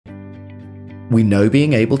We know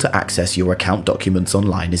being able to access your account documents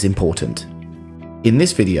online is important. In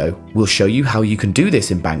this video, we'll show you how you can do this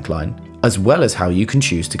in Bankline, as well as how you can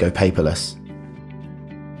choose to go paperless.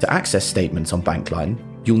 To access statements on Bankline,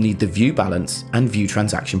 you'll need the View Balance and View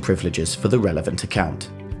Transaction privileges for the relevant account.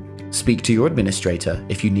 Speak to your administrator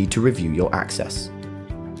if you need to review your access.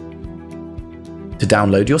 To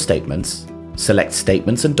download your statements, select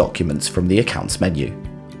Statements and Documents from the Accounts menu.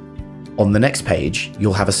 On the next page,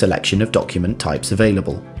 you'll have a selection of document types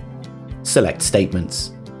available. Select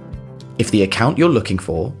Statements. If the account you're looking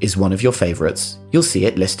for is one of your favorites, you'll see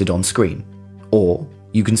it listed on screen, or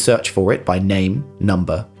you can search for it by name,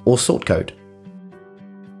 number, or sort code.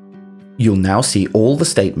 You'll now see all the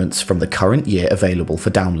statements from the current year available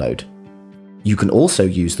for download. You can also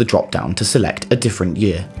use the drop-down to select a different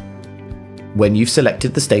year. When you've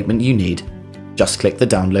selected the statement you need, just click the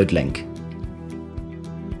download link.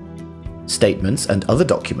 Statements and other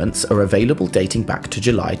documents are available dating back to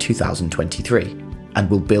July 2023 and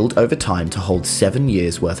will build over time to hold 7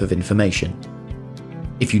 years worth of information.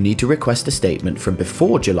 If you need to request a statement from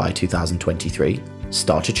before July 2023,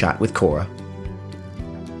 start a chat with Cora.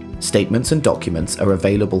 Statements and documents are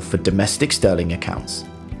available for domestic sterling accounts.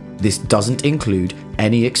 This doesn't include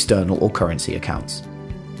any external or currency accounts.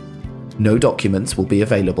 No documents will be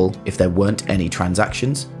available if there weren't any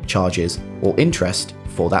transactions, charges, or interest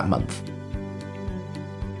for that month.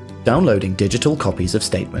 Downloading digital copies of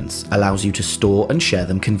statements allows you to store and share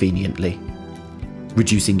them conveniently.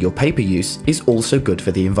 Reducing your paper use is also good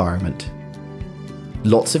for the environment.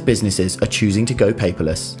 Lots of businesses are choosing to go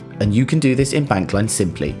paperless, and you can do this in Bankline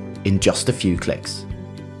simply, in just a few clicks.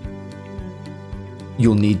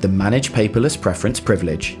 You'll need the Manage Paperless Preference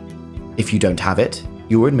privilege. If you don't have it,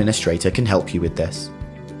 your administrator can help you with this.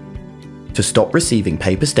 To stop receiving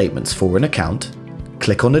paper statements for an account,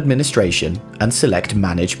 click on Administration and select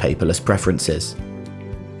Manage Paperless Preferences.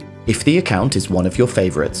 If the account is one of your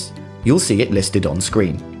favorites, you'll see it listed on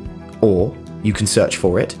screen, or you can search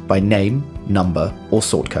for it by name, number, or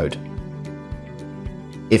sort code.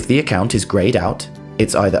 If the account is grayed out,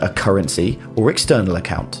 it's either a currency or external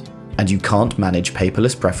account, and you can't manage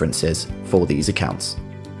paperless preferences for these accounts.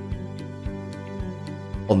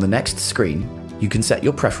 On the next screen, you can set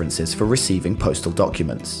your preferences for receiving postal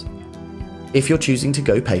documents. If you're choosing to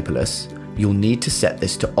go paperless, you'll need to set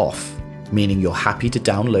this to off, meaning you're happy to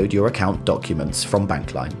download your account documents from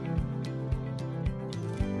Bankline.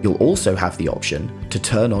 You'll also have the option to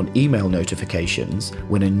turn on email notifications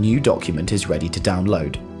when a new document is ready to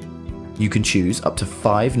download. You can choose up to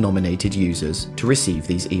 5 nominated users to receive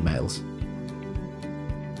these emails.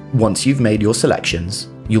 Once you've made your selections,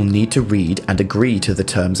 you'll need to read and agree to the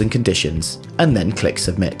terms and conditions, and then click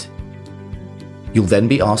Submit. You'll then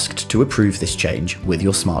be asked to approve this change with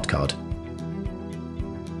your smart card.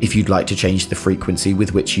 If you'd like to change the frequency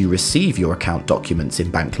with which you receive your account documents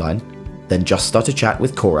in Bankline, then just start a chat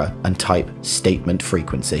with Cora and type Statement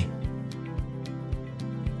Frequency.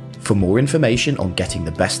 For more information on getting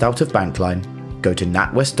the best out of Bankline, go to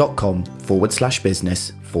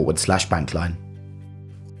natwest.com/business/Bankline.